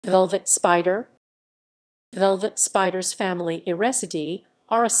Velvet spider. Velvet spiders family Eresidae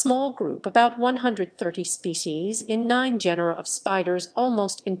are a small group, about 130 species, in 9 genera of spiders,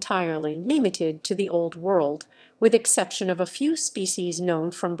 almost entirely limited to the Old World, with exception of a few species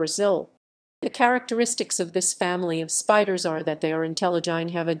known from Brazil. The characteristics of this family of spiders are that they are entelegyne,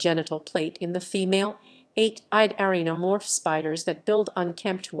 have a genital plate in the female, 8-eyed araneomorph spiders that build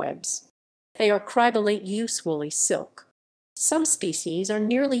unkempt webs. They are cribellate use woolly silk. Some species are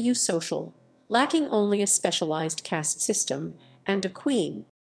nearly eusocial, lacking only a specialized caste system and a queen.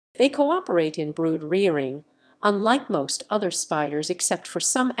 They cooperate in brood rearing, unlike most other spiders except for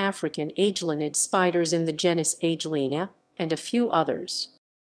some African agelenid spiders in the genus Agelena and a few others.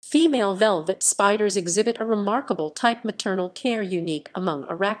 Female velvet spiders exhibit a remarkable type maternal care unique among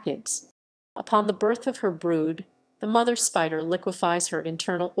arachnids. Upon the birth of her brood, the mother spider liquefies her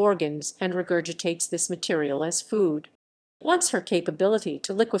internal organs and regurgitates this material as food. Once her capability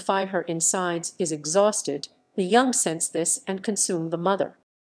to liquefy her insides is exhausted, the young sense this and consume the mother.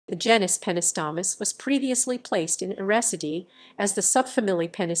 The genus Penestomus was previously placed in Eresidae as the subfamily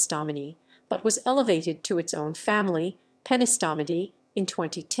Penestominae, but was elevated to its own family, Penestomidae, in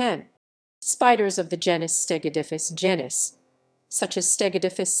 2010. Spiders of the genus Stegodyphus genus, such as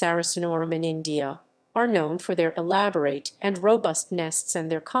Stegodyphus sarasinorum in India, are known for their elaborate and robust nests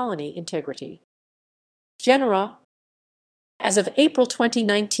and their colony integrity. Genera. As of April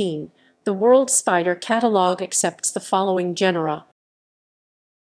 2019, the World Spider Catalog accepts the following genera: